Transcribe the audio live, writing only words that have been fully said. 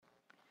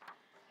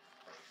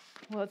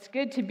Well, it's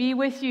good to be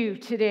with you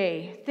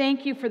today.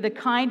 Thank you for the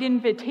kind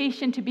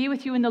invitation to be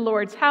with you in the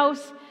Lord's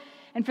house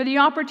and for the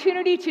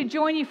opportunity to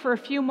join you for a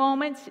few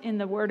moments in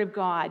the Word of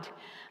God.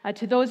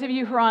 To those of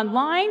you who are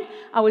online,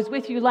 I was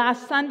with you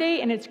last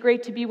Sunday, and it's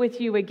great to be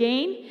with you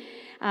again.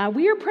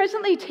 We are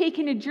presently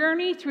taking a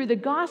journey through the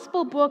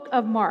Gospel book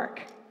of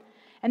Mark.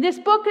 And this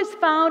book is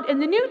found in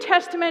the New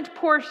Testament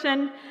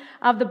portion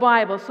of the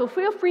Bible. So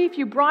feel free, if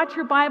you brought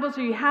your Bibles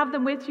or you have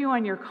them with you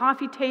on your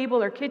coffee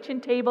table or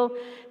kitchen table,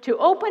 to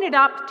open it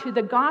up to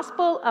the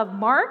Gospel of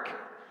Mark.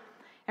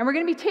 And we're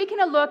going to be taking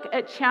a look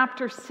at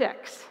chapter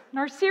 6. And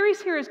our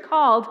series here is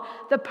called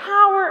The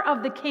Power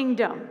of the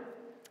Kingdom.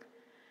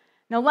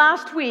 Now,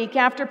 last week,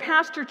 after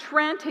Pastor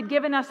Trent had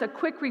given us a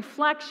quick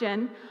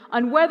reflection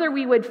on whether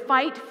we would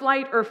fight,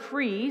 flight, or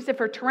freeze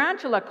if a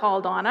tarantula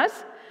called on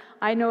us,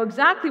 I know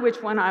exactly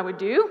which one I would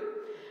do.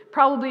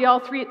 Probably all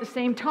three at the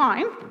same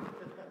time,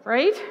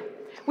 right?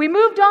 We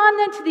moved on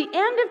then to the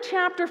end of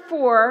chapter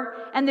 4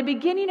 and the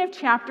beginning of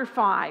chapter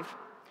 5,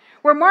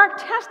 where Mark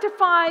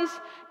testifies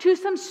to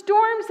some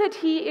storms that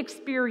he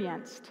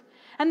experienced.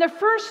 And the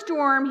first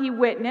storm he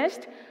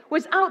witnessed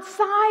was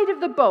outside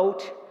of the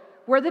boat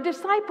where the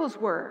disciples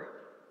were.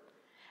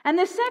 And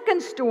the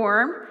second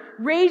storm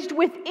raged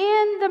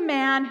within the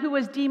man who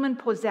was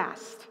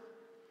demon-possessed.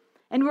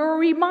 And we're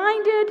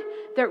reminded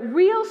that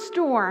real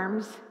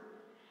storms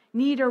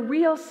need a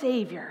real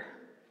Savior.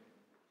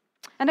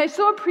 And I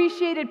so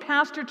appreciated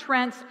Pastor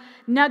Trent's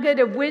nugget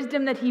of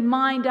wisdom that he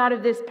mined out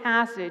of this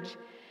passage,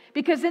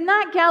 because in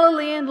that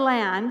Galilean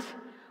land,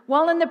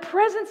 while in the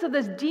presence of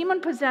this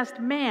demon-possessed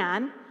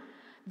man,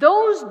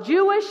 those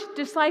Jewish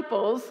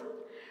disciples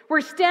were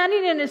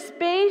standing in a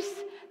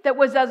space that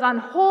was as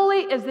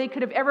unholy as they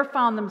could have ever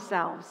found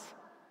themselves.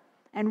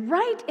 And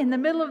right in the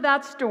middle of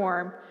that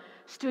storm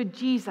stood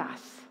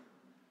Jesus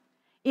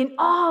in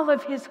all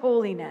of his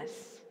holiness.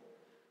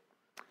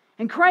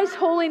 And Christ's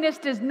holiness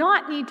does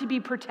not need to be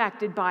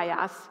protected by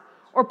us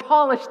or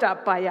polished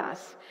up by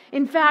us.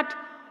 In fact,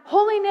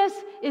 holiness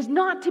is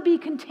not to be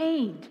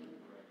contained.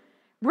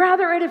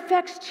 Rather, it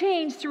affects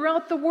change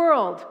throughout the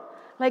world,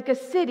 like a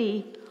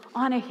city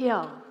on a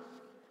hill.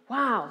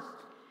 Wow.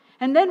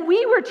 And then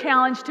we were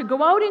challenged to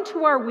go out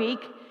into our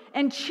week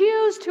and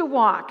choose to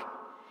walk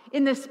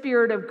in the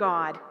Spirit of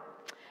God.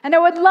 And I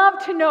would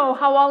love to know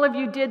how all of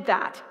you did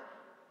that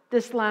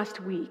this last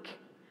week.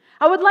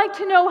 I would like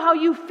to know how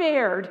you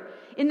fared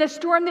in the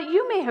storm that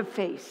you may have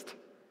faced,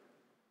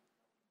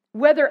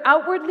 whether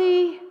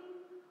outwardly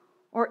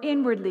or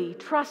inwardly,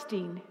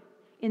 trusting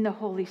in the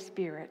Holy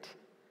Spirit.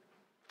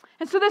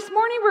 And so this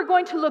morning we're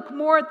going to look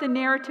more at the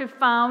narrative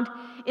found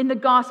in the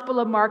Gospel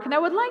of Mark. And I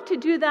would like to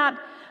do that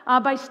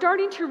by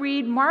starting to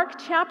read Mark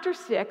chapter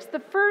 6, the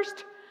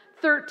first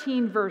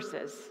 13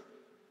 verses.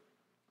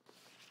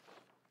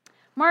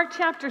 Mark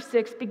chapter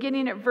 6,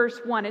 beginning at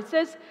verse 1, it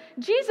says,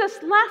 Jesus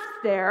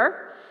left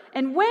there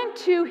and went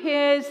to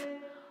his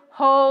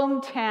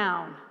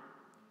hometown.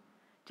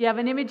 Do you have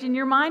an image in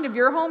your mind of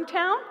your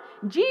hometown?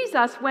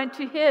 Jesus went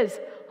to his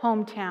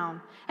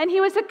hometown, and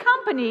he was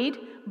accompanied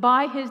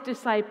by his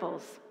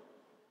disciples.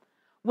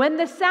 When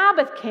the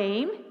Sabbath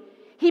came,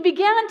 he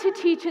began to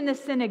teach in the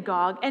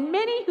synagogue, and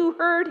many who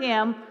heard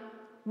him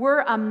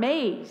were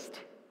amazed.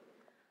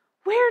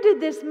 Where did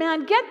this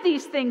man get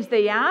these things,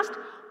 they asked.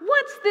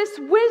 What's this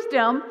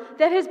wisdom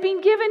that has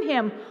been given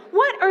him?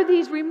 What are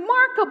these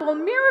remarkable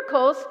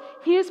miracles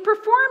he is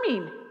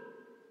performing?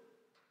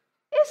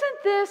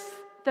 Isn't this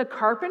the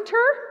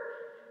carpenter?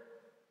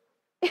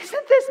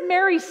 Isn't this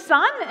Mary's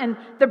son and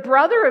the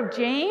brother of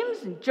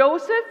James, and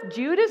Joseph,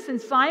 Judas,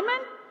 and Simon?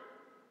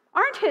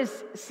 Aren't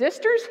his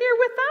sisters here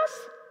with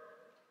us?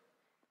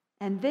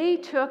 And they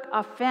took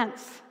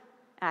offense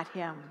at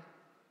him.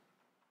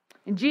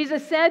 And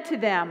Jesus said to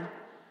them,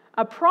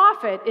 a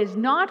prophet is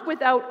not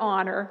without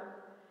honor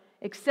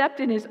except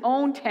in his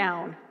own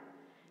town,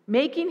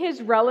 among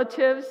his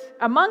relatives,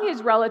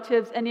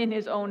 and in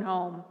his own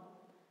home.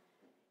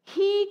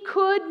 He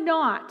could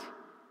not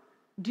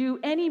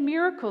do any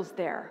miracles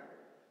there,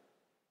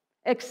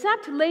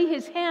 except lay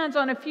his hands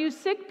on a few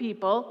sick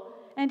people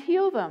and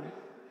heal them.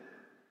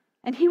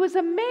 And he was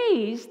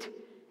amazed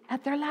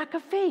at their lack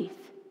of faith.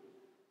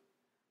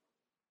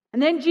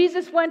 And then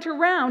Jesus went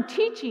around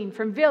teaching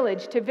from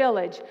village to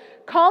village.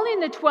 Calling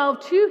the 12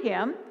 to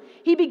him,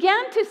 he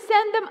began to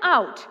send them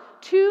out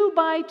 2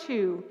 by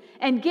 2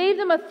 and gave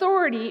them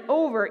authority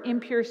over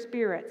impure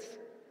spirits.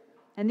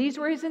 And these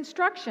were his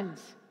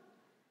instructions.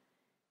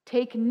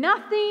 Take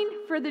nothing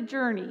for the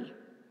journey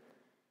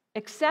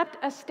except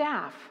a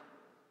staff,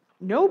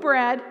 no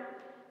bread,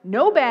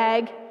 no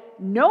bag,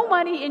 no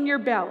money in your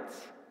belts.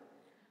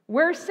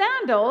 Wear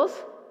sandals,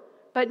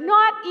 but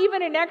not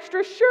even an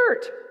extra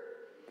shirt.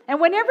 And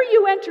whenever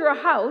you enter a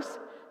house,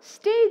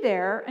 stay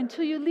there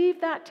until you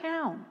leave that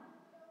town.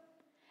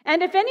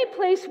 And if any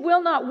place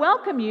will not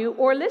welcome you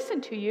or listen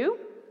to you,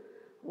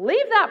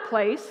 leave that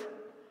place,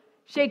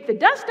 shake the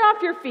dust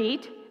off your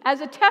feet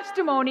as a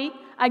testimony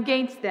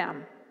against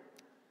them.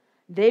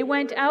 They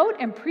went out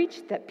and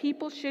preached that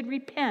people should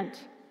repent.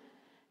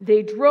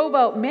 They drove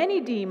out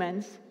many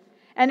demons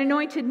and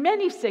anointed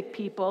many sick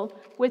people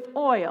with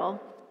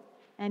oil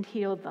and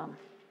healed them.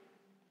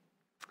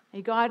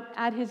 May God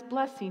add his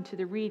blessing to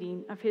the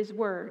reading of his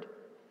word.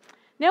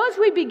 Now, as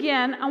we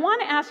begin, I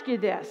want to ask you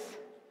this.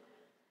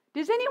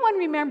 Does anyone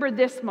remember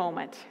this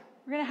moment?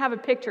 We're going to have a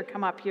picture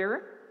come up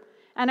here.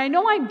 And I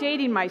know I'm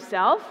dating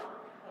myself.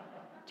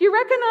 Do you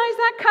recognize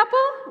that couple?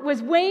 It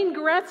was Wayne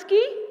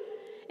Gretzky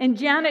and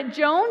Janet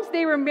Jones.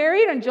 They were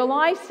married on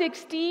July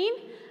 16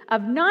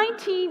 of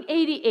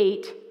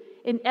 1988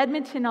 in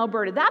Edmonton,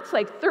 Alberta. That's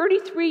like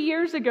 33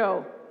 years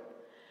ago.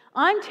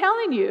 I'm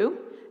telling you,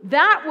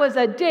 that was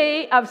a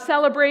day of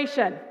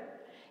celebration.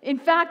 In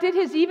fact, it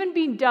has even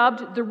been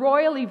dubbed the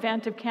royal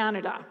event of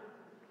Canada,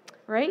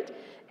 right?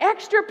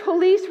 Extra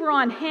police were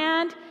on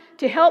hand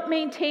to help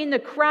maintain the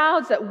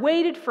crowds that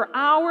waited for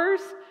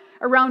hours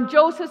around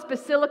Joseph's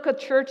Basilica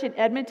Church in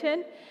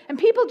Edmonton, and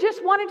people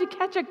just wanted to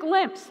catch a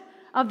glimpse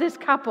of this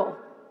couple.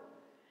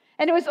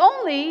 And it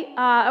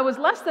was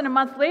less than a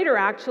month later,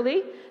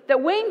 actually,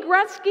 that Wayne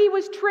Gretzky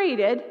was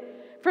traded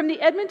from the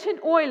Edmonton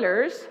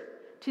Oilers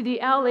to the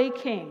LA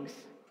Kings.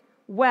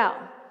 Well,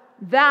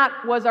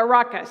 that was a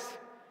ruckus.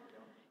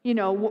 You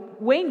know,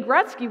 Wayne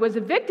Gretzky was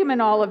a victim in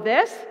all of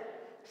this,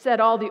 said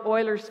all the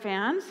Oilers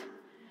fans.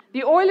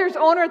 The Oilers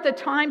owner at the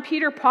time,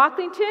 Peter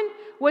Pocklington,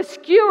 was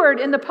skewered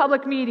in the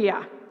public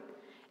media.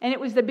 And it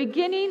was the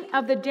beginning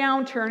of the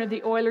downturn of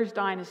the Oilers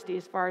dynasty,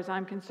 as far as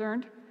I'm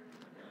concerned.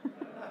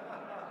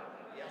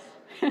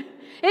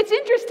 It's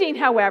interesting,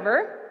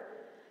 however,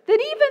 that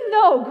even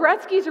though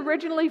Gretzky's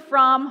originally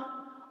from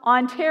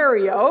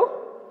Ontario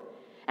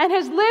and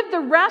has lived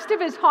the rest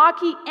of his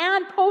hockey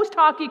and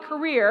post-hockey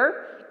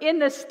career in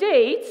the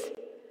States,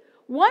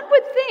 one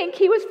would think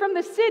he was from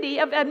the city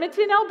of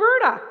Edmonton,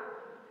 Alberta,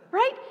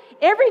 right?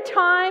 Every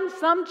time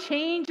some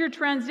change or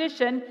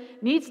transition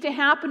needs to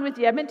happen with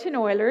the Edmonton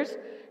Oilers,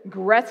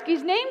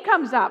 Gretzky's name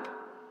comes up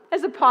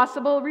as a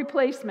possible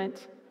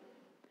replacement.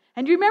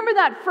 And do you remember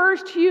that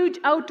first huge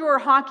outdoor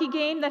hockey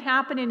game that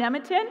happened in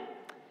Edmonton?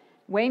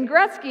 Wayne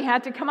Gretzky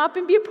had to come up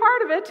and be a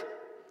part of it,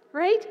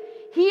 right?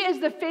 He is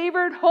the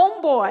favored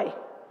homeboy,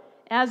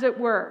 as it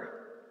were.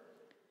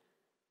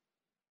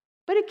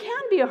 But it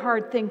can be a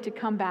hard thing to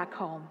come back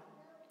home,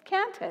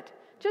 can't it?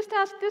 Just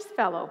ask this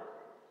fellow.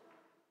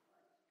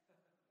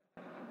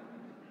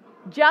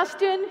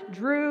 Justin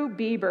Drew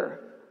Bieber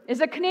is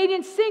a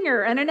Canadian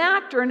singer and an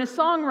actor and a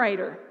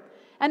songwriter.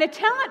 And a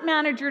talent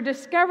manager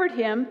discovered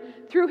him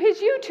through his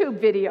YouTube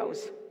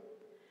videos.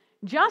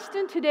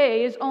 Justin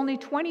today is only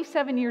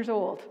 27 years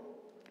old.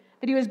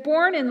 But he was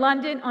born in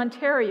London,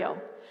 Ontario.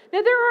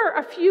 Now, there are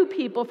a few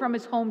people from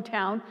his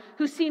hometown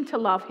who seem to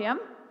love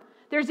him.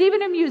 There's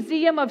even a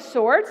museum of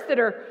sorts that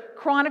are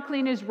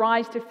chronicling his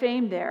rise to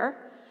fame there.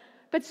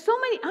 But so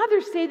many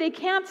others say they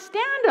can't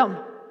stand him.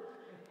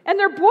 And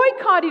they're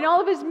boycotting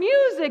all of his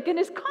music and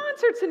his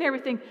concerts and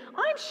everything.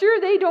 I'm sure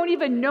they don't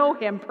even know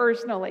him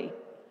personally.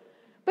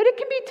 But it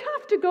can be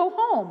tough to go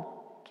home,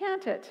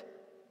 can't it?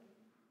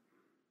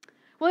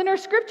 Well, in our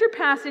scripture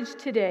passage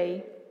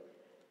today,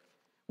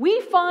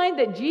 we find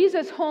that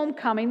Jesus'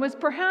 homecoming was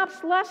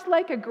perhaps less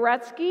like a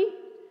Gretzky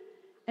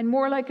and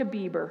more like a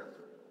Bieber.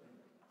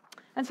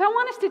 And so I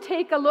want us to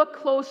take a look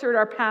closer at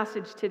our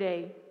passage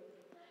today.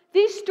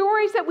 These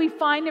stories that we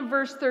find in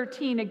verse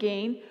 13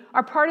 again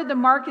are part of the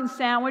Markan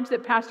sandwich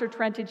that Pastor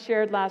Trent had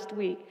shared last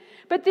week.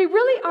 But they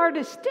really are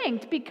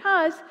distinct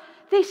because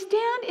they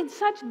stand in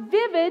such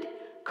vivid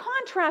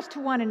contrast to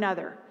one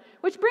another.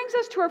 Which brings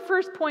us to our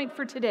first point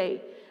for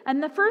today.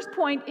 And the first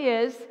point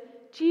is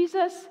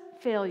Jesus'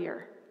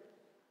 failure.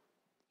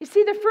 You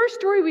see, the first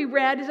story we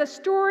read is a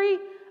story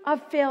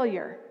of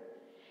failure.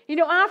 You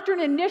know, after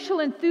an initial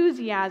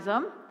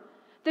enthusiasm,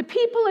 the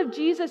people of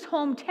Jesus'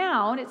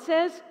 hometown, it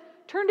says,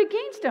 turned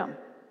against him.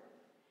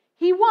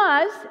 He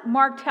was,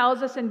 Mark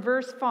tells us in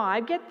verse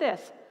 5, get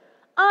this,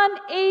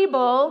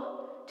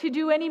 unable to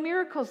do any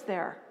miracles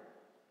there.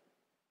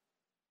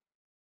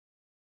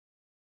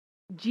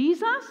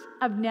 Jesus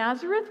of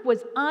Nazareth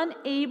was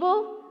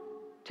unable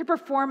to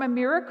perform a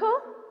miracle?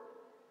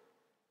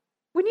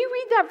 When you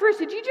read that verse,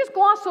 did you just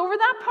gloss over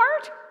that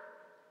part?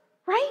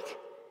 Right?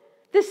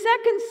 The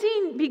second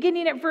scene,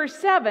 beginning at verse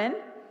 7,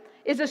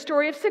 is a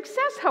story of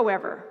success,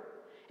 however.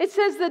 It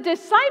says the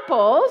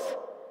disciples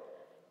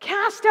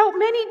cast out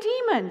many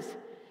demons,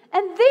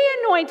 and they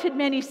anointed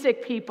many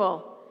sick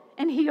people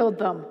and healed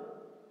them.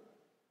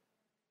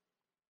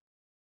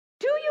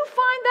 Do you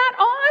find that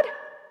odd?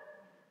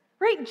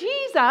 Right?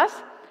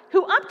 Jesus,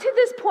 who up to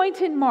this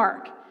point in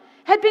Mark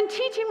had been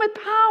teaching with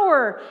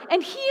power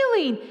and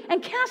healing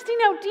and casting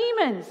out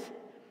demons.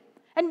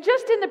 And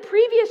just in the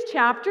previous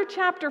chapter,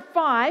 chapter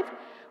 5,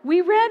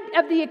 we read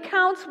of the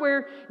accounts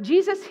where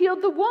Jesus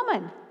healed the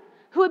woman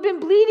who had been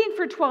bleeding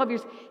for 12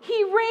 years.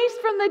 He raised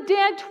from the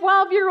dead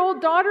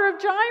 12-year-old daughter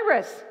of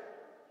Jairus.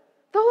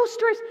 Those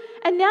stories.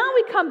 And now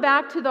we come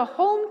back to the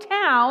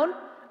hometown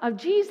of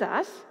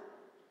Jesus.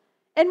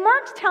 And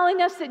Mark's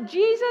telling us that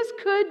Jesus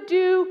could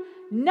do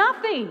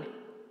nothing.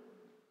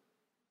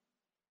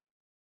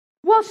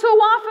 Well, so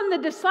often the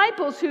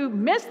disciples who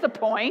miss the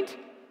point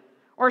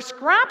or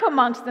scrap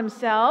amongst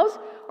themselves,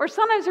 or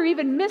sometimes are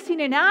even missing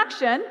in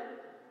action,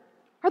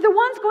 are the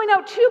ones going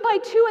out 2 by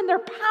 2, and they're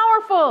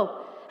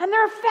powerful and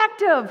they're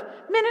effective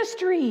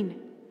ministering.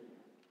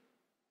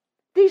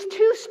 These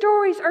two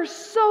stories are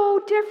so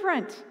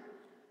different.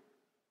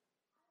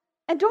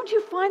 And don't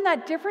you find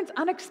that difference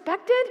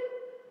unexpected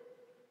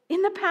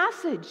in the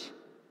passage?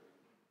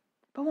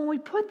 But when we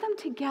put them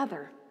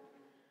together,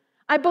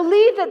 I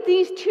believe that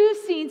these two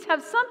scenes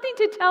have something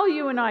to tell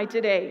you and I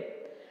today.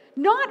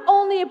 Not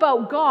only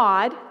about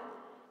God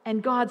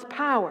and God's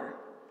power,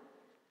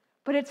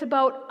 but it's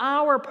about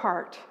our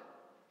part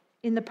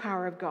in the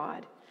power of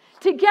God.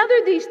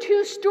 Together, these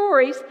two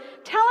stories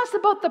tell us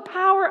about the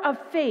power of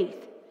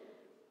faith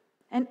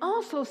and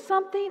also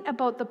something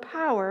about the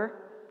power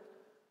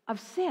of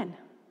sin.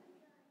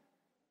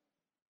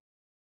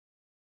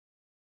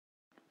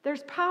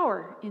 There's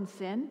power in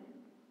sin.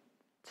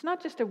 It's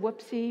not just a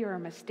whoopsie or a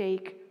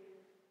mistake.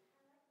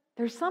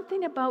 There's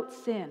something about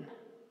sin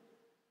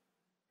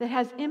that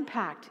has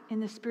impact in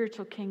the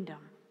spiritual kingdom.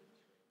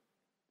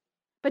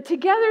 But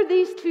together,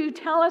 these two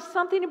tell us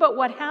something about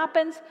what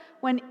happens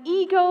when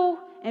ego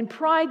and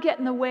pride get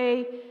in the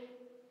way,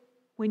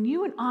 when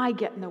you and I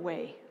get in the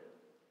way.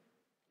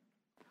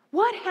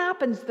 What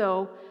happens,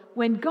 though,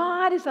 when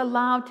God is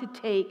allowed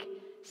to take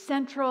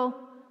central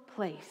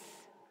place?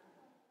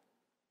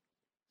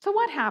 So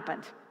what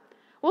happened?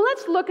 Well,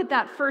 let's look at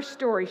that first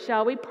story,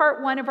 shall we?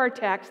 Part 1 of our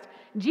text,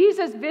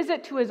 Jesus'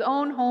 visit to his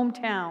own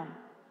hometown.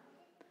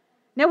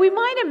 Now, we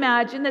might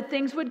imagine that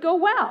things would go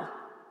well.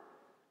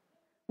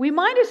 We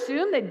might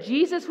assume that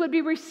Jesus would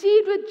be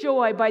received with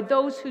joy by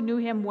those who knew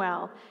him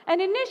well.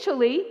 And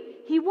initially,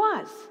 he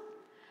was.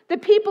 The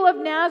people of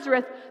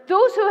Nazareth,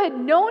 those who had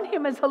known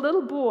him as a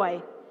little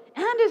boy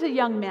and as a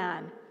young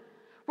man,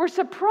 were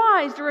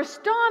surprised or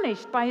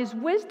astonished by his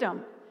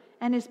wisdom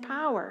and his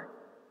power.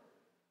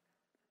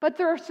 But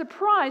their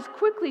surprise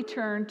quickly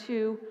turned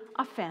to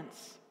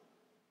offense.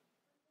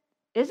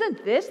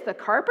 Isn't this the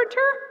carpenter?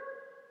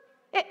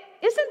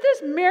 Isn't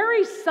this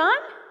Mary's son?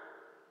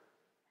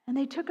 And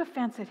they took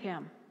offense at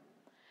him.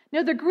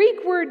 Now, the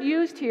Greek word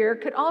used here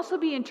could also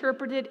be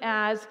interpreted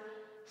as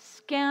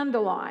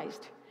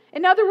scandalized.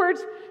 In other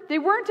words, they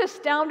weren't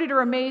astounded or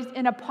amazed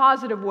in a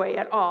positive way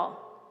at all.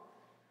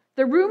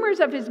 The rumors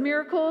of his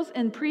miracles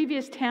in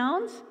previous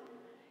towns,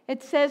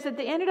 it says that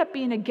they ended up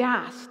being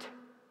aghast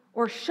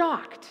or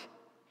shocked.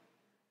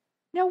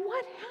 Now,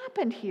 what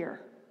happened here?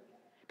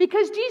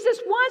 Because Jesus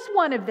was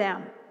one of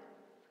them,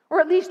 or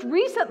at least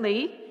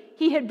recently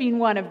he had been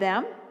one of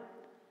them.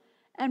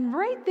 And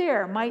right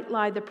there might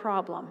lie the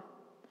problem.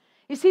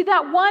 You see,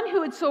 that one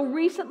who had so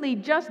recently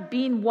just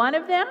been one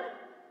of them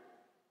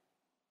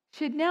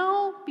should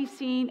now be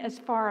seen as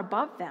far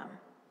above them.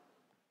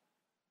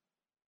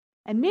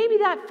 And maybe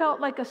that felt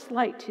like a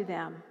slight to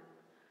them.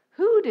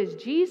 Who does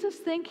Jesus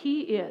think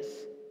he is?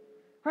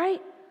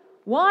 Right?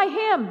 Why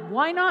him?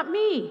 Why not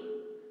me?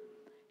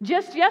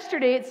 Just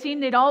yesterday, it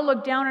seemed they'd all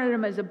looked down at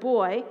him as a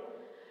boy,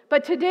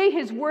 but today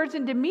his words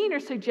and demeanor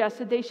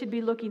suggested they should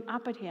be looking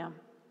up at him.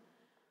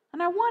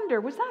 And I wonder,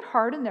 was that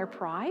hard in their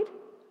pride?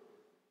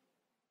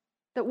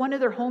 That one of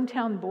their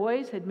hometown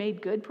boys had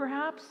made good,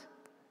 perhaps?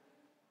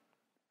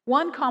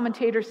 One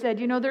commentator said,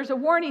 there's a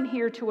warning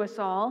here to us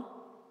all.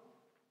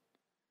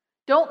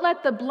 Don't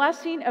let the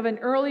blessing of an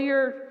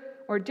earlier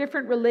or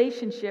different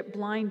relationship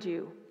blind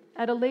you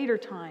at a later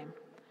time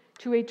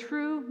to a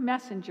true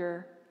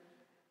messenger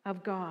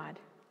of God.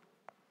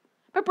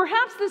 But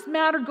perhaps this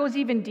matter goes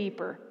even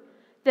deeper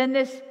than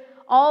this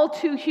all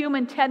too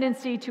human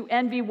tendency to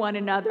envy one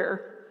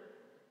another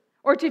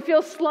or to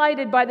feel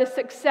slighted by the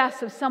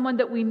success of someone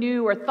that we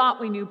knew or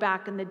thought we knew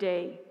back in the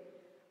day.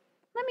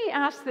 Let me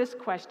ask this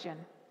question.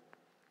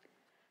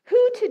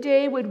 Who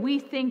today would we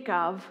think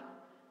of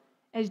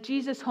as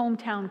Jesus'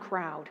 hometown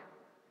crowd?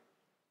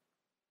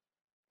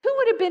 Who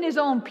would have been his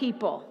own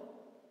people?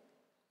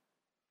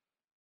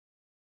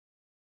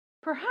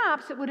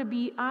 Perhaps it would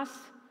be us,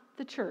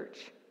 the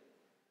church.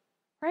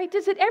 Right?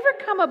 Does it ever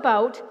come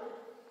about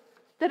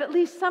that at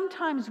least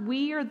sometimes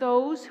we are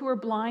those who are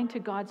blind to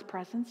God's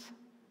presence?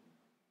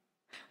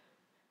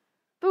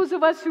 Those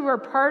of us who are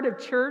part of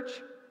church,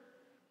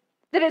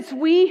 that it's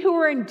we who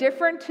are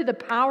indifferent to the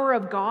power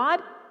of God?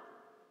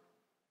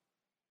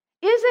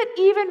 Is it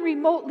even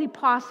remotely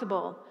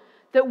possible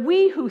that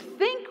we who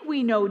think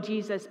we know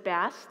Jesus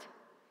best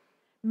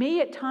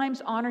may at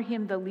times honor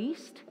him the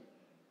least?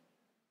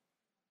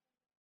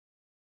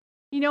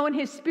 In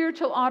his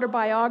spiritual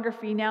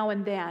autobiography, Now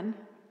and Then,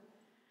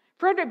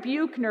 Frederick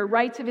Buechner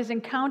writes of his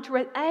encounter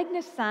with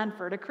Agnes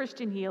Sanford, a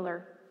Christian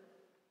healer.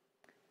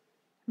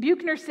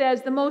 Buechner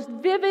says the most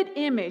vivid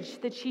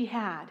image that she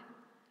had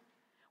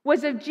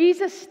was of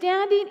Jesus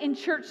standing in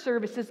church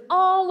services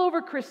all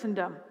over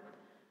Christendom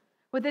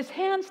with his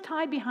hands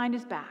tied behind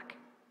his back,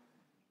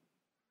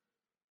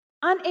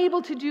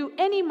 unable to do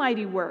any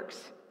mighty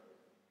works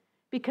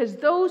because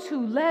those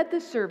who led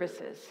the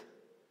services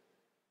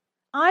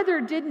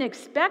either didn't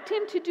expect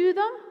him to do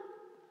them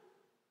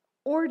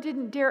or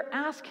didn't dare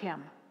ask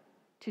him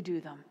to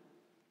do them.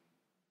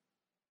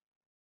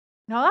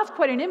 Now that's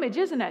quite an image,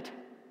 isn't it?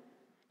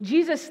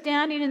 Jesus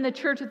standing in the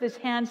church with his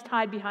hands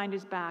tied behind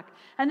his back.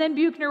 And then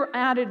Buechner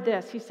added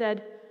this. He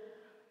said,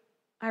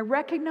 I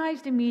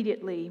recognized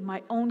immediately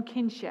my own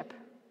kinship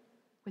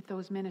with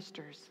those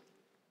ministers.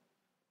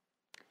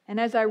 And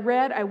as I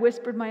read, I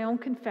whispered my own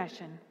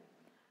confession.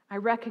 I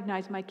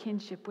recognize my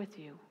kinship with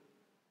you.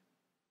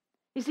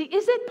 You see,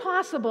 is it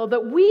possible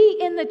that we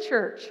in the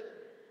church,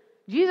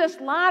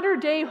 Jesus'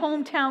 latter-day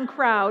hometown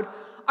crowd,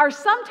 are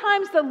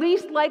sometimes the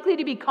least likely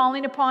to be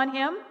calling upon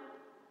him?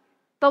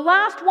 The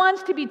last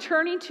ones to be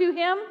turning to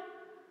him?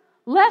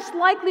 Less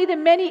likely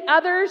than many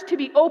others to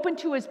be open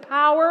to his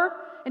power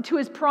and to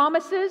his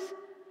promises,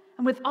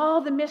 and with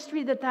all the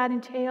mystery that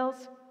entails?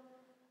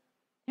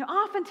 You know,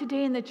 often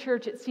today in the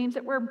church, it seems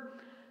that we're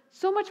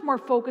so much more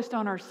focused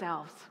on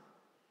ourselves.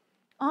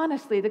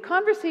 Honestly, the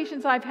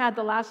conversations I've had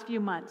the last few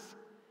months,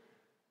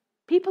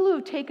 people who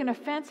have taken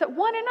offense at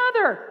one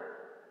another,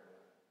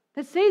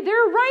 that say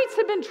their rights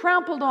have been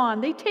trampled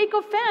on, they take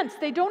offense,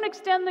 they don't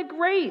extend the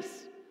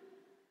grace.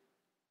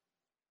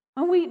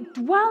 And we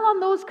dwell on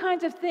those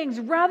kinds of things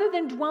rather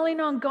than dwelling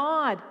on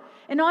God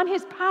and on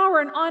his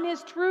power and on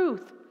his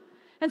truth.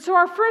 And so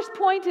our first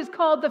point is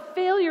called the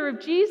failure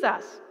of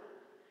Jesus.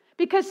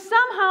 Because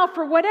somehow,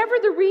 for whatever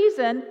the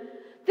reason,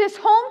 this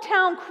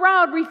hometown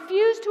crowd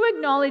refused to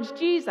acknowledge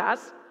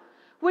Jesus,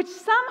 which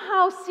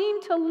somehow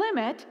seemed to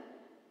limit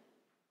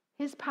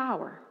his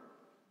power.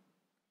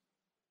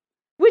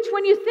 Which,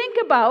 when you think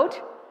about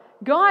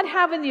God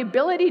having the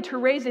ability to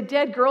raise a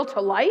dead girl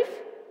to life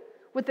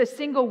with a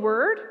single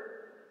word,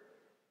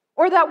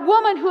 or that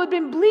woman who had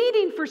been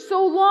bleeding for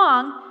so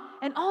long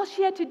and all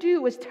she had to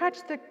do was touch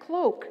the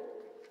cloak,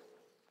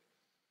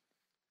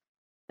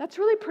 that's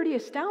really pretty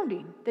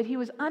astounding that he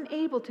was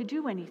unable to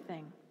do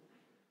anything.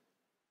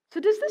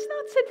 So does this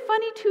not sit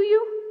funny to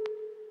you?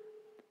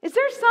 Is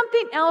there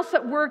something else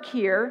at work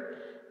here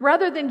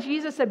rather than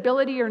Jesus'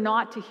 ability or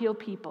not to heal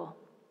people?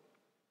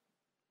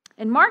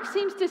 And Mark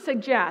seems to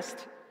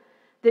suggest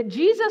that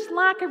Jesus'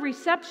 lack of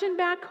reception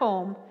back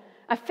home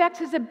affects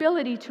his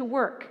ability to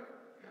work,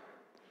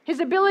 his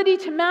ability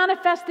to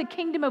manifest the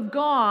kingdom of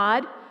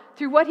God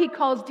through what he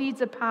calls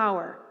deeds of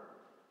power.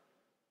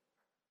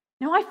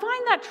 Now, I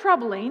find that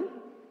troubling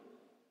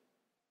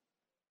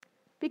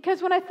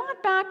because when I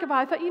thought back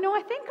about it, I thought,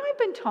 I think I've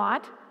been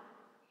taught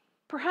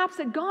perhaps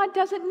that God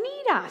doesn't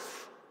need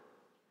us,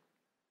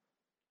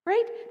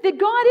 right? That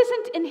God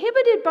isn't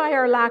inhibited by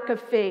our lack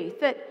of faith,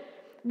 that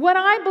what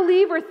I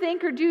believe or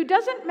think or do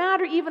doesn't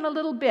matter even a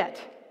little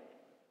bit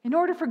in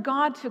order for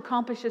God to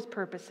accomplish his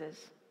purposes.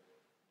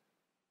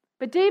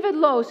 But David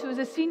Lose, who is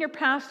a senior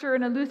pastor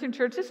in a Lutheran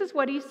church, this is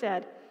what he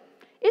said.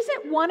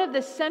 Isn't one of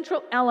the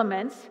central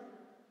elements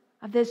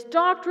of this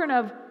doctrine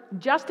of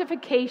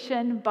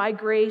justification by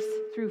grace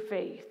through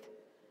faith,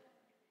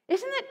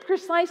 isn't it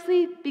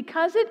precisely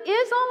because it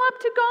is all up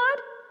to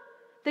God?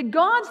 That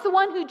God's the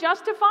one who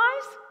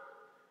justifies?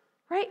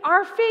 Right?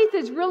 Our faith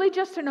is really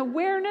just an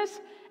awareness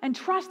and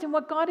trust in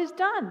what God has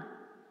done.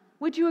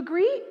 Would you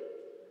agree?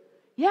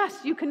 Yes,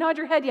 you can nod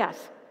your head yes.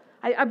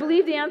 I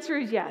believe the answer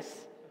is yes.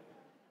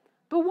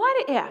 But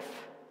what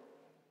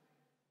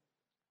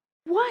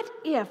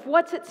if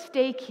what's at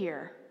stake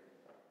here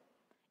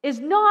is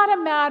not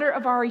a matter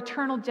of our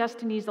eternal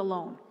destinies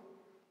alone?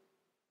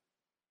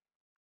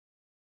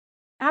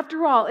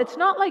 After all, it's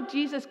not like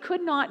Jesus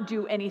could not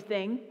do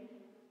anything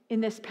in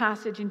this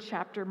passage in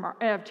chapter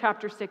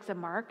 6 of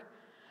Mark.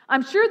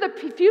 I'm sure the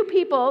few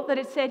people that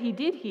it said he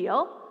did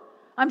heal,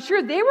 I'm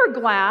sure they were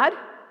glad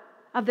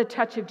of the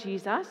touch of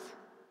Jesus.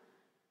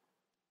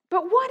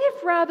 But what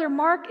if rather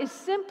Mark is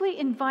simply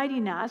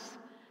inviting us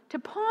to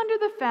ponder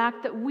the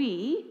fact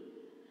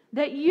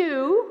that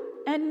you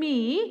and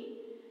me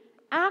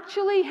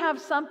actually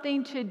have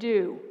something to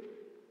do,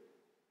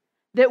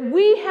 that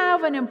we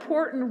have an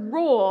important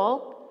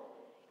role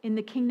in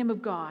the kingdom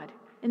of God,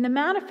 in the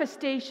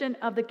manifestation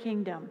of the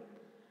kingdom.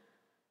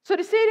 So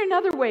to say it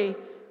another way,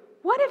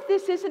 what if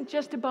this isn't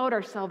just about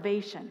our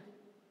salvation?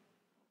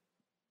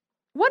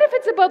 What if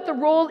it's about the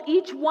role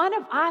each one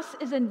of us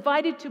is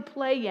invited to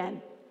play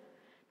in,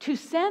 to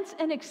sense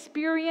and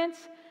experience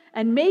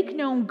and make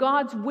known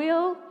God's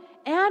will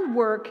and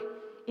work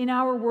in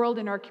our world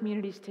and our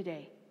communities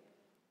today?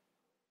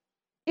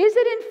 Is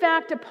it in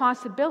fact a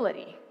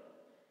possibility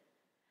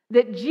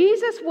that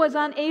Jesus was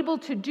unable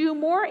to do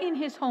more in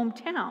his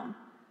hometown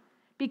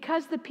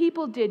because the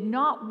people did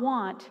not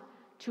want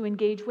to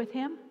engage with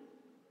him?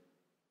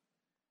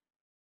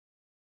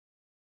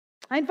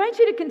 I invite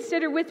you to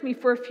consider with me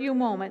for a few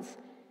moments,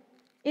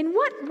 in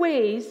what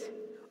ways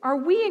are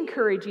we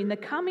encouraging the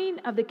coming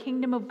of the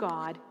kingdom of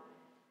God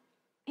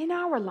in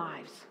our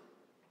lives?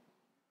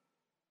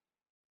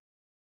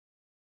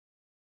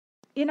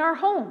 In our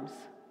homes?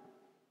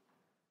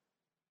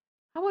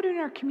 How about in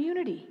our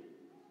community?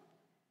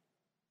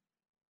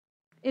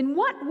 In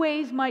what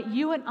ways might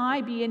you and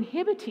I be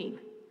inhibiting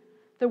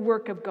the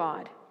work of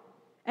God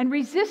and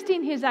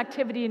resisting his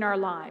activity in our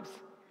lives?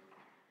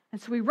 And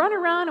so we run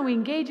around and we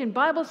engage in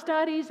Bible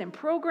studies and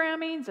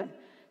programmings and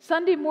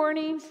Sunday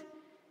mornings,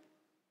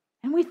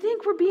 and we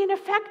think we're being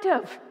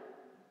effective.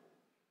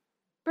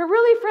 But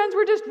really, friends,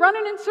 we're just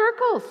running in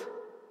circles.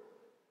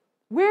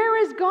 Where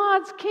is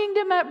God's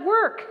kingdom at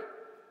work?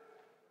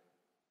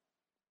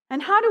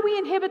 And how do we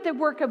inhibit the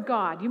work of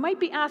God? You might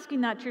be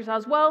asking that to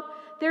yourselves. Well,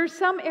 there's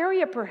some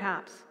area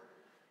perhaps.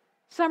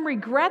 Some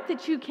regret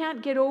that you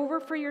can't get over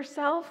for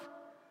yourself.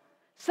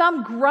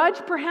 Some grudge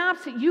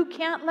perhaps that you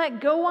can't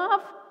let go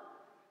of.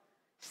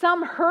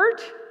 Some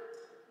hurt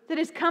that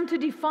has come to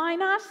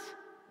define us.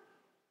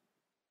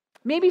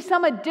 Maybe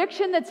some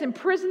addiction that's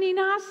imprisoning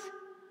us.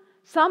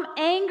 Some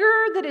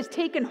anger that has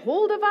taken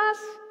hold of us.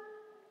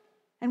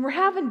 And we're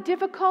having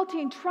difficulty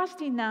in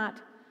trusting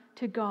that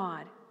to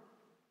God.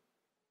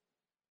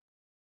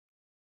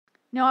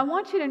 Now, I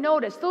want you to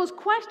notice those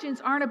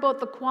questions aren't about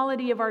the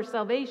quality of our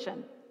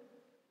salvation,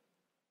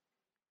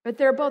 but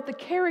they're about the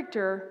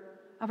character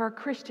of our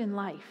Christian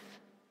life.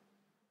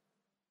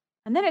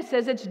 And then it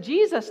says it's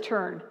Jesus'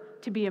 turn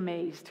to be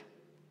amazed.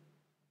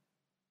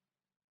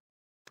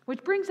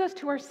 Which brings us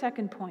to our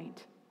second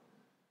point.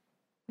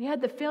 We had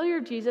the failure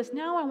of Jesus.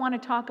 Now I want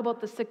to talk about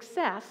the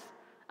success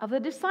of the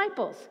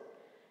disciples.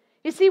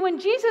 You see, when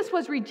Jesus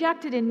was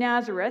rejected in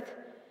Nazareth,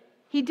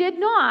 he did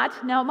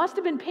not, now it must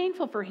have been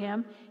painful for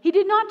him, he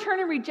did not turn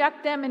and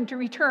reject them and to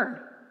return,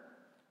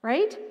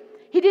 right?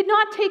 He did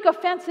not take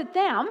offense at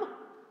them.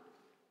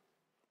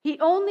 He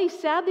only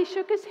sadly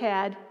shook his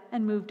head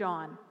and moved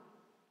on.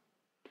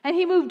 And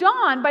he moved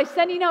on by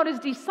sending out his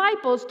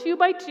disciples 2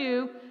 by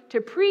 2 to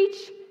preach,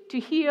 to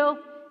heal,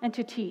 and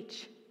to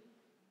teach.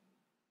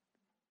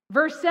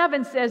 Verse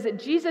 7 says that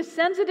Jesus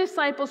sends the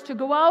disciples to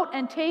go out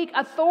and take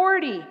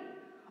authority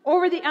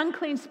over the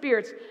unclean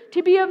spirits,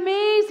 to be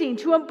amazing,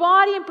 to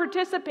embody and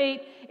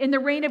participate in the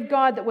reign of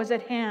God that was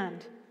at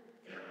hand.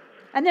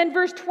 And then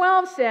verse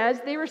 12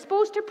 says they were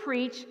supposed to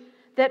preach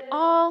that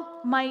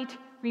all might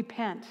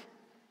repent.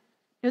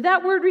 Now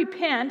that word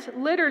repent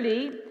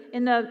literally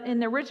in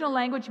the original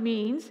language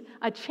means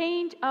a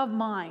change of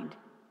mind.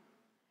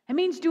 It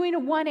means doing a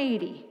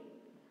 180.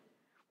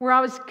 Where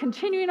I was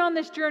continuing on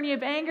this journey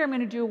of anger, I'm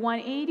going to do a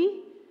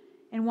 180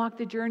 and walk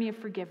the journey of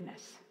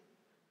forgiveness.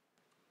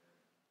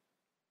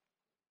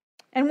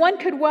 And one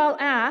could well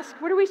ask,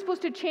 what are we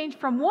supposed to change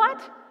from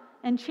what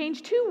and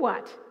change to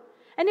what?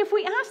 And if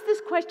we ask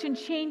this question,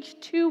 change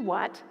to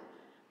what,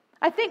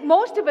 I think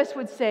most of us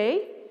would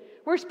say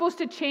we're supposed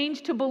to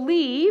change to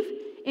believe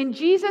in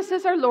Jesus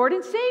as our Lord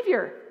and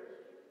Savior.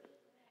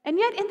 And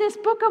yet in this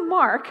book of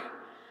Mark,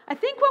 I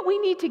think what we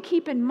need to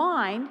keep in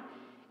mind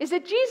is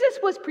that Jesus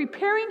was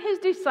preparing his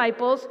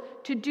disciples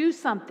to do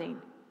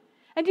something.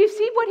 And do you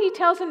see what he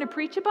tells them to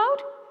preach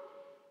about?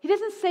 He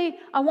doesn't say,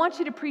 I want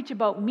you to preach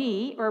about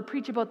me or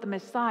preach about the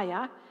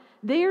Messiah.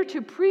 They are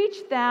to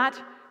preach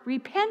that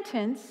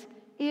repentance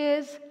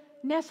is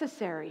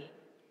necessary.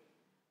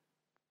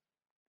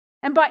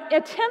 And by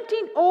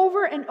attempting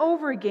over and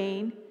over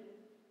again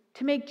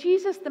to make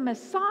Jesus the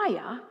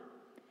Messiah,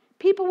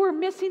 people were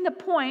missing the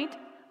point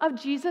of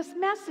Jesus'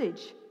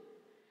 message,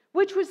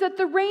 which was that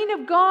the reign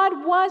of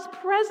God was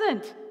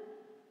present,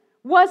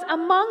 was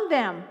among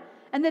them,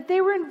 and that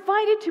they were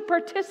invited to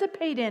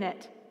participate in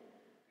it.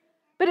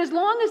 But as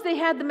long as they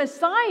had the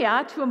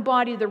Messiah to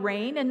embody the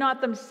reign and not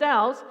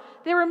themselves,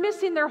 they were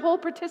missing their whole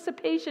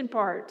participation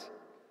part.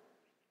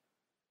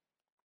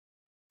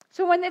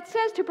 So when it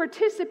says to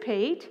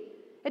participate,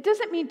 it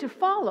doesn't mean to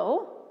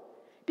follow,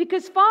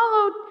 because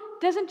follow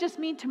doesn't just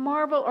mean to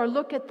marvel or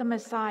look at the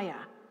Messiah.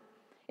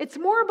 It's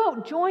more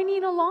about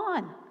joining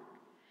along.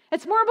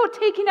 It's more about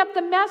taking up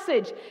the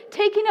message,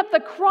 taking up the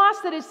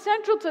cross that is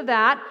central to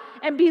that,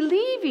 and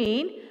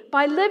believing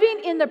by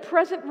living in the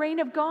present reign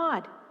of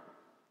God.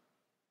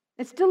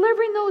 It's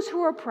delivering those who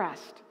are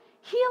oppressed,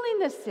 healing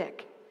the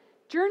sick,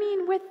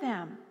 journeying with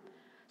them.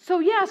 So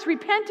yes,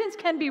 repentance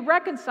can be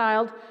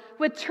reconciled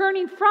with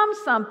turning from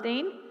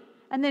something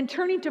and then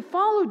turning to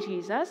follow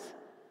Jesus.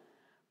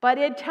 But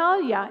I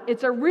tell you,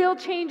 it's a real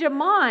change of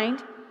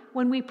mind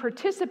when we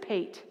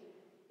participate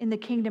in the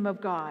kingdom of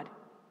God.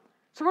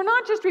 So we're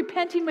not just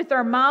repenting with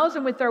our mouths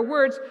and with our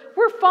words,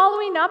 we're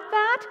following up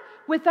that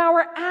with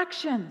our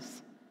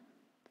actions.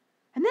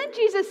 And then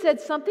Jesus said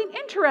something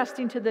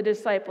interesting to the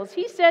disciples.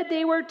 He said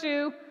they were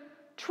to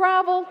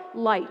travel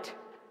light,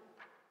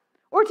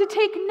 or to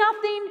take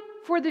nothing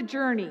for the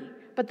journey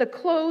but the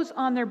clothes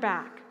on their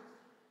back.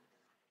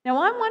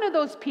 Now, I'm one of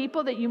those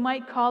people that you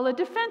might call a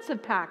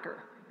defensive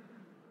packer.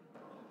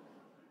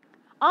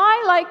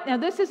 Now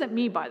this isn't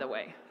me, by the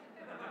way,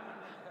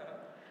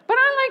 but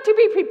I like to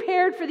be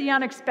prepared for the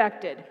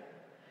unexpected.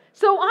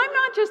 So I'm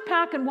not just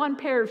packing one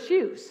pair of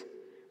shoes,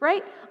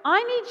 right?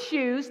 I need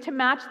shoes to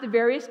match the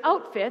various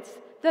outfits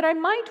that I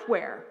might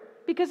wear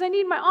because I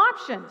need my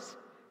options,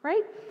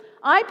 right?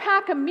 I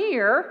pack a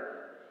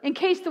mirror in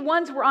case the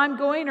ones where I'm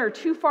going are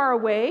too far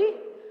away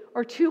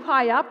or too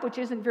high up, which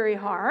isn't very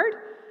hard,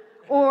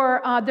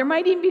 or there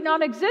might even be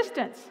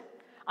non-existence.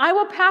 I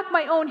will pack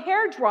my own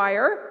hair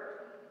dryer,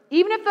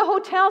 even if the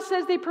hotel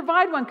says they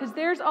provide one, because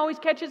theirs always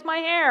catches my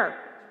hair,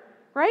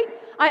 right?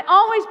 I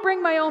always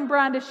bring my own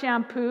brand of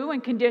shampoo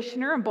and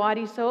conditioner and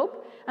body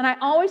soap, and I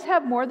always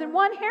have more than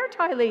one hair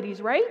tie,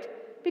 ladies, right?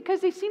 Because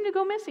they seem to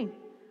go missing.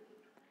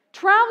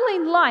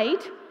 Traveling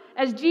light,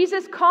 as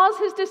Jesus calls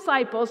his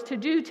disciples to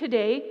do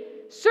today,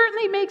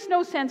 certainly makes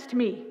no sense to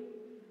me.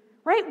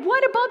 Right?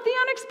 What about the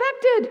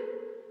unexpected?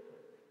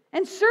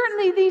 And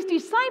certainly these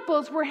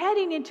disciples were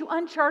heading into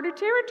uncharted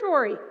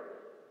territory.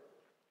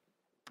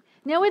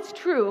 Now, it's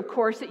true, of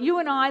course, that you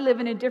and I live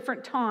in a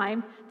different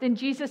time than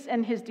Jesus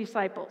and his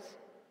disciples.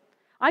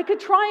 I could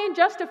try and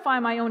justify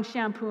my own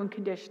shampoo and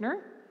conditioner,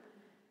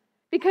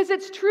 because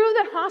it's true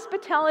that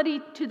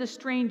hospitality to the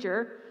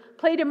stranger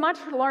played a much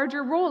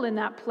larger role in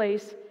that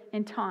place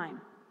and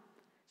time.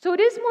 So it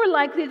is more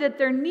likely that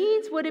their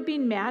needs would have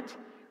been met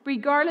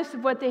regardless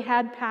of what they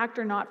had packed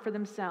or not for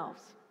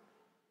themselves.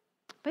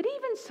 But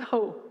even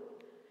so,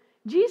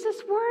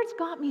 Jesus' words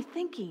got me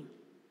thinking.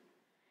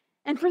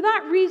 And for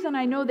that reason,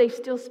 I know they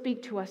still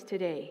speak to us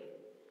today.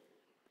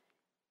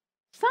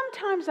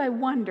 Sometimes I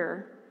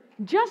wonder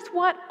just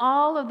what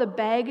all of the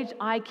baggage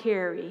I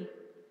carry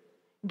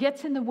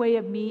gets in the way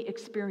of me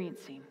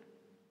experiencing.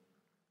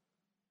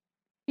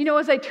 You know,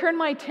 as I turn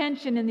my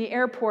attention in the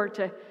airport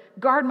to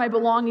guard my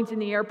belongings in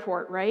the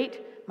airport, right?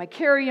 My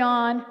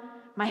carry-on,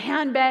 my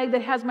handbag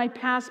that has my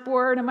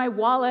passport and my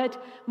wallet,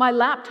 my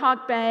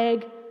laptop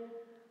bag.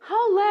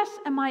 How less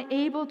am I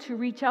able to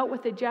reach out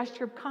with a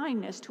gesture of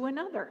kindness to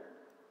another?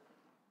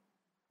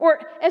 Or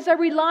as I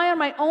rely on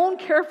my own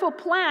careful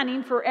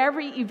planning for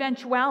every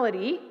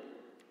eventuality,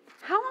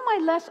 how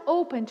am I less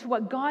open to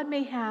what God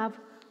may have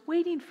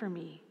waiting for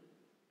me?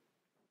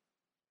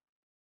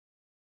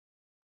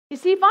 You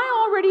see, if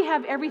I already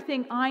have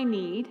everything I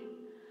need,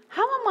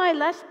 how am I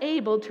less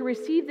able to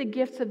receive the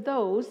gifts of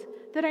those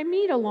that I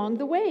meet along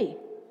the way?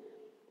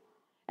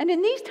 And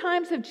in these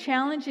times of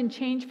challenge and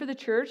change for the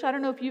church, I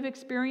don't know if you've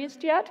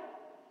experienced yet,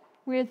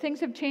 where things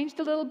have changed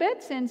a little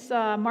bit since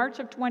March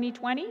of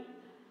 2020.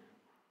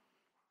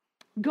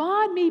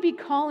 God may be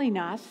calling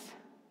us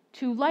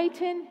to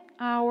lighten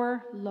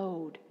our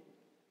load.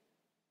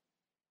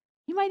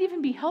 He might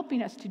even be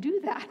helping us to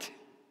do that,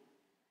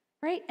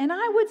 right? And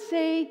I would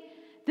say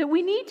that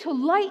we need to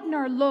lighten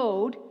our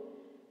load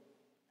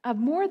of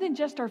more than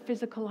just our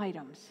physical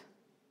items.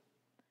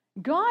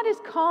 God is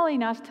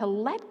calling us to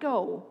let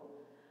go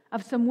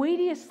of some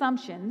weighty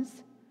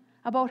assumptions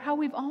about how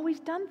we've always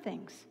done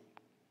things.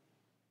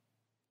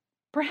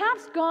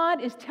 Perhaps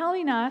God is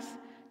telling us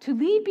to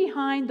leave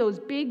behind those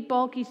big,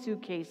 bulky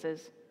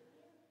suitcases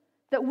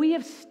that we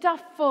have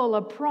stuffed full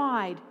of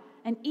pride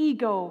and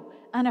ego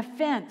and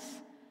offense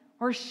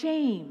or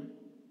shame.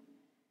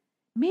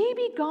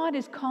 Maybe God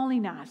is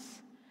calling us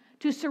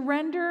to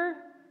surrender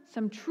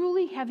some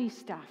truly heavy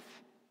stuff.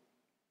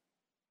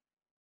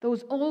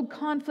 Those old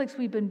conflicts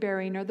we've been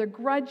bearing or the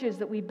grudges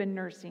that we've been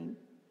nursing.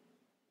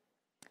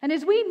 And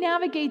as we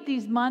navigate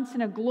these months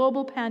in a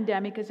global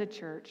pandemic as a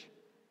church,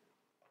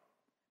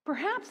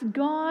 perhaps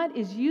God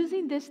is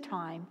using this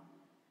time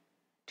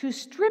to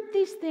strip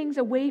these things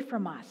away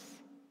from us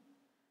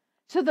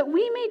so that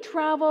we may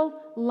travel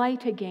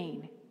light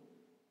again.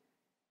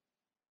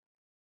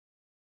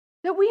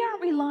 That we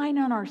aren't relying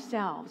on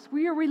ourselves.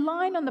 We are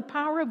relying on the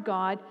power of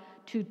God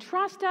to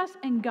trust us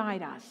and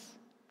guide us,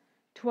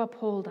 to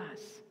uphold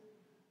us.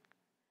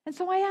 And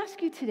so I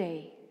ask you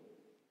today,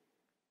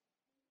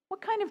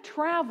 what kind of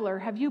traveler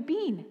have you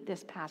been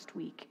this past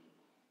week?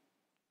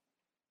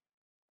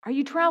 Are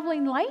you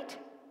traveling light?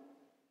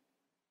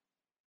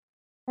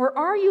 Or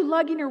are you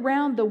lugging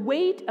around the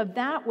weight of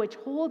that which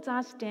holds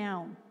us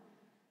down,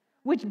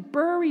 which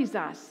buries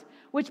us,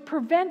 which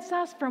prevents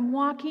us from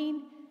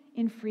walking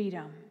in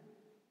freedom?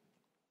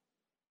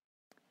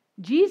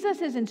 Jesus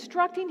is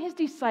instructing his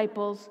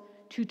disciples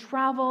to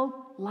travel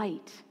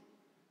light.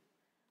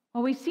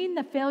 Well, we've seen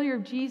the failure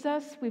of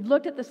Jesus. We've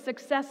looked at the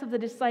success of the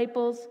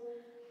disciples.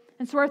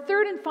 And so our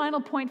third and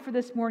final point for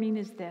this morning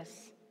is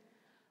this.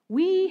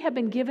 We have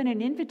been given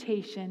an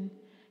invitation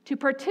to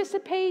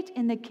participate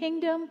in the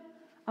kingdom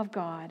of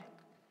God.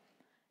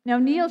 Now,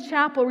 Neil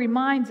Chappell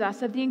reminds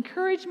us of the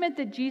encouragement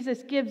that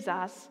Jesus gives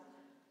us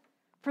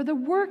for the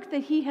work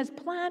that he has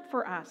planned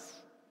for us.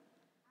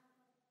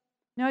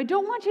 Now, I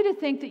don't want you to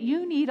think that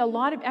you need a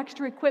lot of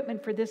extra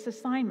equipment for this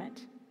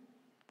assignment.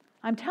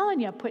 I'm telling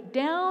you, put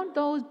down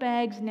those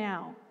bags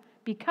now,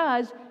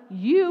 because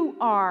you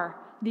are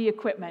the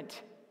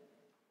equipment.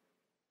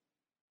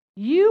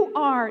 You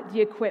are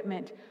the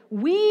equipment.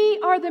 We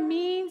are the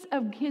means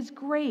of his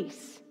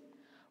grace.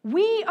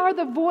 We are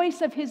the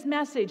voice of his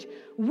message.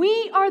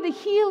 We are the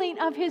healing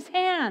of his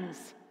hands.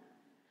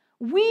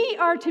 We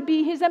are to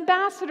be his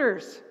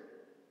ambassadors.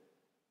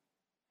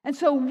 And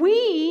so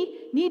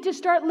we need to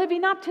start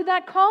living up to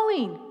that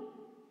calling.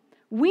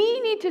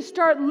 We need to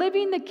start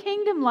living the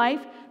kingdom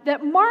life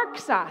that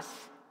marks us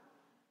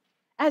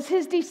as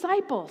his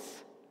disciples,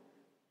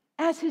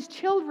 as his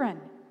children.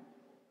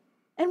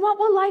 And what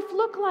will life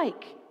look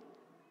like?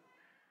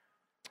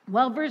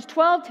 Well, verse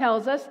 12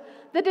 tells us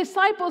the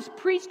disciples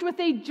preached with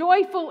a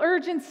joyful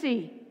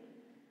urgency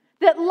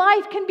that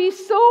life can be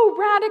so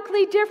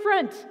radically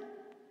different.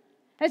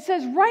 It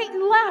says right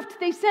and left,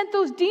 they sent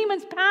those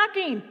demons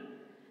packing.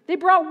 They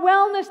brought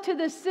wellness to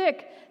the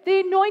sick.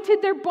 They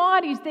anointed their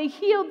bodies. They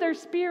healed their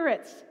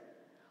spirits.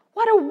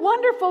 What a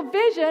wonderful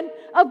vision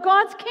of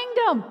God's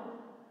kingdom.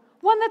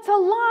 One that's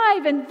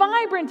alive and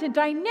vibrant and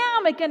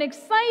dynamic and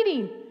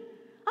exciting.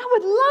 I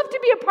would love to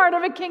be a part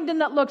of a kingdom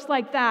that looks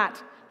like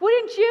that.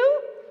 Wouldn't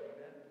you?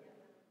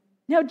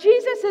 Now,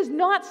 Jesus is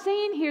not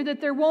saying here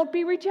that there won't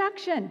be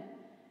rejection.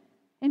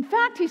 In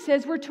fact, he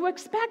says we're to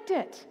expect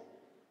it.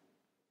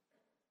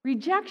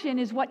 Rejection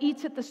is what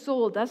eats at the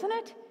soul, doesn't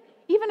it?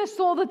 Even a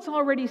soul that's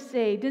already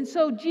saved. And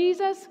so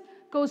Jesus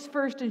goes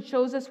first and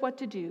shows us what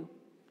to do.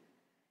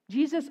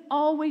 Jesus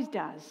always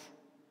does.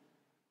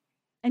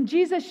 And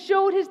Jesus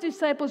showed his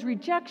disciples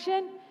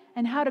rejection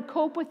and how to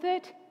cope with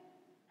it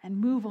and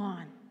move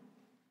on.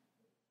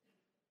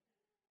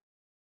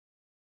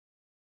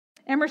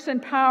 Emerson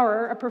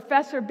Power, a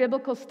professor of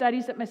biblical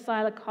studies at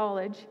Messiah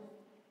College,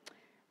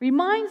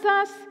 reminds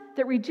us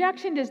that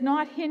rejection does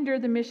not hinder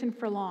the mission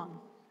for long.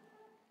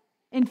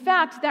 In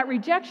fact, that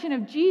rejection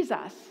of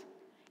Jesus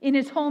in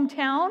his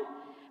hometown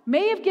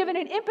may have given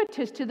an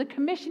impetus to the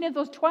commission of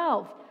those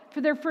 12 for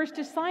their first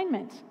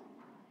assignment.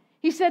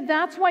 He said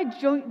that's why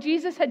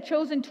Jesus had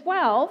chosen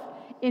 12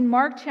 in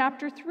Mark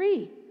chapter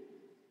 3.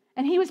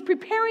 And he was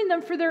preparing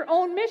them for their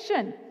own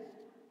mission.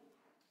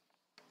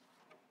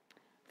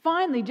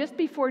 Finally, just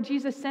before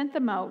Jesus sent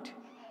them out,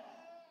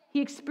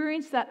 he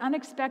experienced that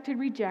unexpected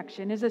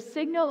rejection as a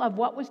signal of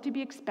what was to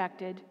be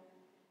expected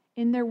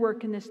in their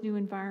work in this new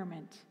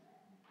environment.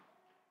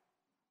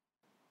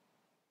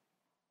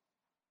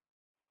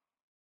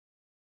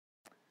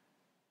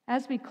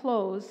 As we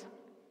close,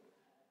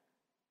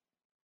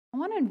 I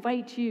want to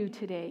invite you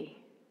today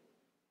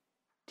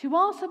to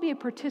also be a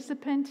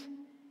participant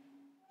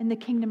in the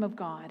kingdom of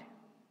God.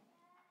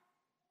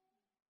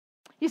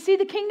 You see,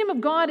 the kingdom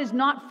of God is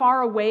not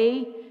far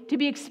away to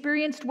be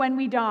experienced when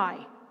we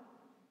die.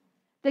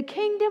 The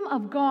kingdom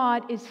of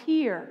God is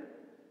here.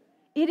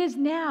 It is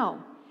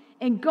now.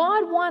 And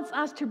God wants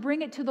us to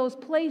bring it to those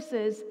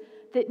places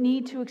that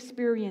need to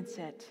experience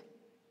it.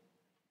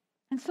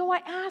 And so I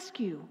ask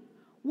you,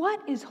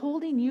 what is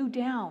holding you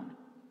down?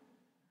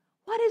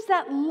 What is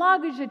that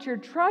luggage that you're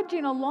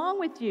trudging along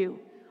with you?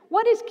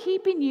 What is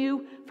keeping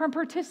you from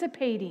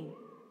participating?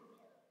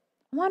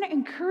 I want to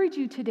encourage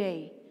you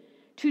today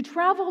to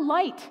travel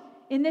light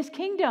in this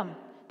kingdom,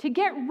 to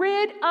get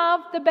rid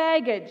of the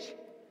baggage,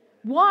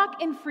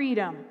 walk in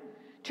freedom,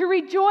 to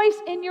rejoice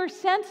in your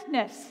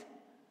sentness,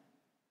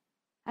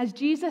 as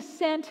Jesus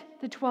sent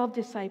the 12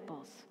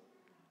 disciples.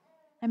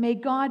 And may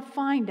God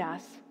find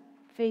us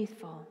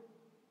faithful.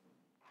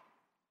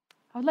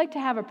 I would like to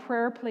have a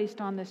prayer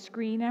placed on the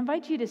screen. I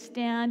invite you to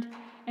stand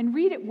and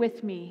read it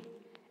with me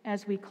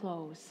as we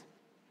close.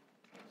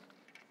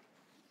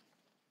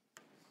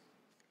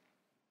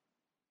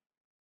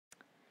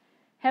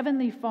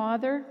 Heavenly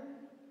Father,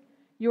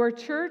 your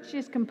church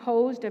is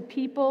composed of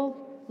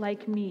people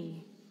like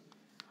me.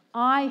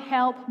 I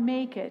help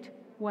make it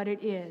what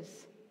it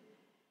is.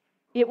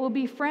 It will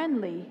be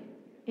friendly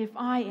if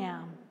I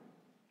am.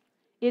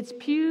 Its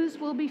pews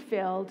will be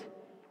filled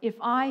if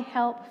I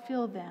help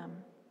fill them.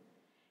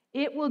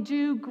 It will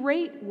do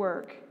great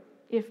work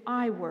if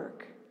I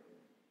work.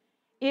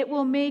 It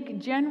will make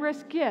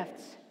generous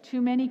gifts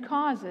to many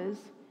causes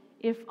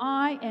if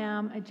I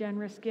am a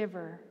generous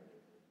giver.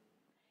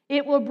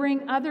 It will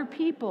bring other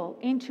people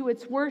into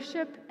its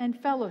worship and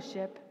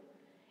fellowship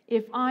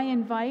if I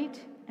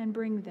invite and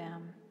bring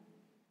them.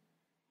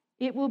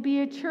 It will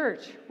be a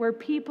church where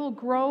people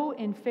grow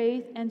in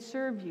faith and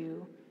serve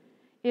you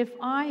if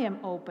I am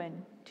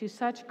open to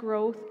such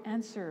growth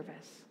and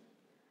service.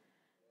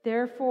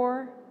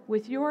 Therefore,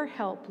 with your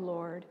help,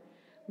 Lord,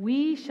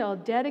 we shall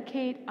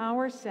dedicate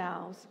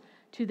ourselves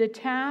to the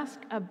task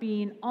of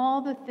being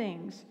all the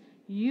things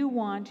you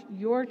want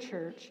your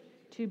church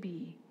to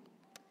be.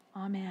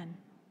 Amen.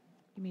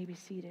 You may be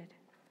seated.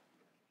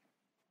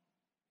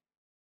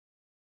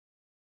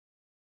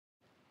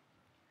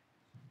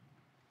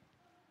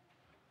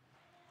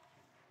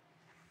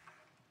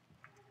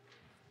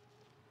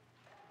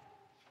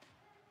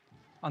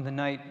 On the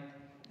night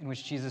in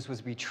which Jesus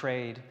was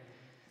betrayed,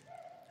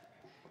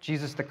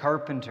 Jesus the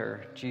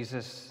carpenter,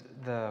 Jesus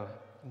the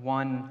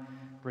one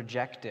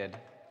rejected,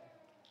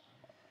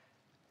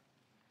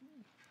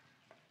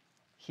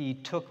 he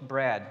took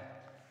bread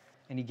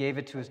and he gave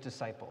it to his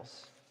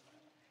disciples.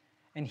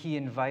 And he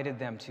invited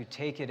them to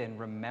take it and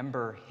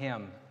remember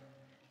him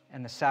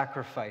and the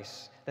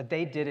sacrifice that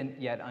they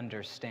didn't yet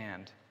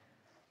understand.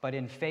 But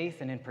in faith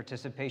and in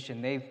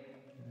participation,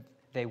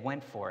 they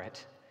went for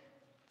it.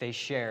 They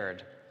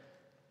shared.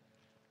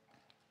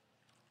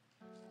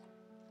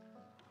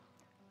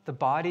 The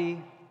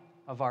body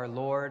of our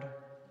Lord,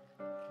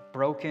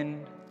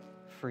 broken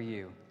for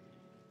you.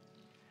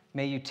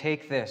 May you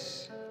take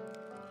this.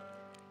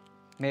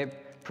 May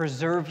it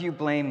preserve you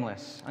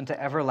blameless unto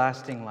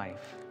everlasting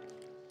life.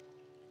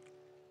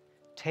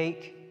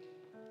 Take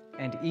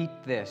and eat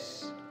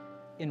this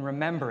in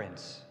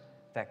remembrance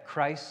that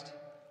Christ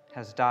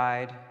has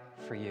died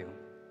for you.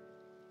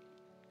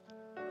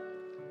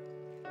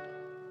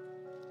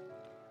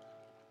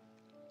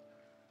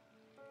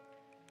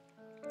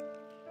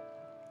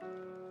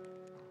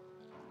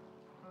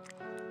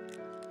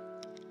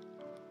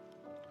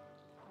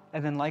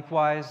 And then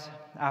likewise,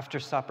 after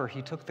supper,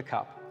 he took the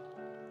cup.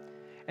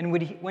 And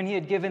when he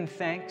had given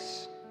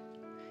thanks,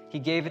 he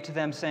gave it to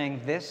them,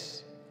 saying,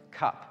 "This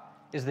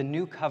cup is the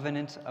new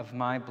covenant of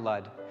my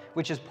blood,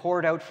 which is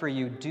poured out for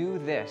you. Do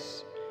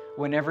this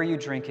whenever you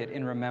drink it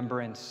in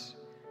remembrance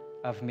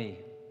of me."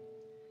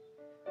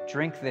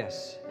 Drink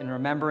this in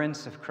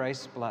remembrance of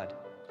Christ's blood,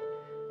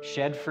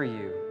 shed for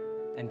you,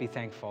 and be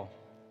thankful.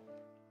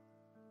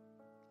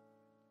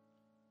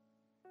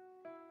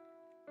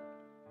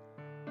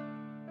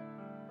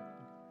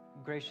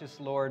 Gracious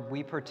Lord,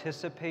 we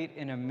participate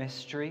in a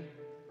mystery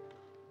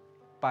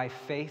by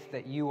faith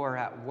that you are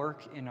at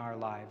work in our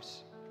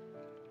lives.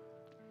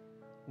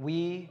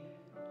 We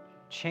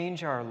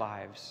change our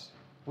lives.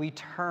 We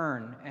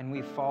turn and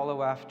we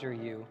follow after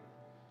you.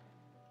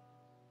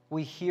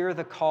 We hear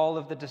the call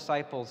of the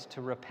disciples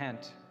to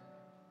repent.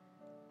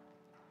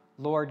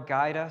 Lord,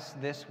 guide us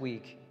this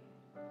week.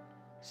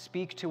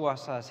 Speak to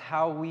us as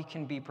how we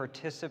can be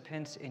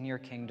participants in your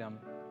kingdom.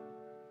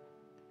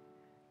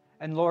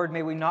 And Lord,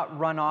 may we not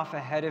run off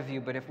ahead of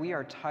you, but if we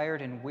are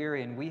tired and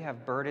weary and we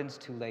have burdens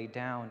to lay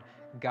down,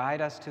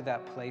 guide us to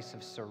that place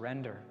of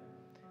surrender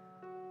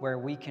where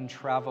we can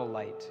travel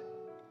light.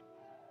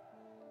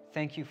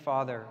 Thank you,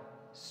 Father,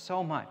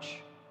 so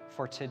much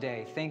for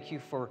today. Thank you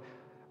for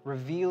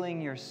revealing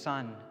your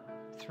Son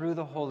through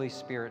the Holy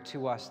Spirit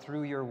to us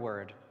through your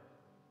word.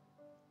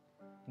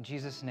 In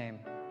Jesus' name,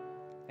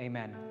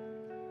 amen.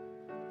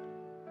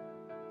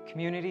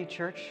 Community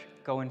Church,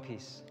 go in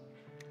peace.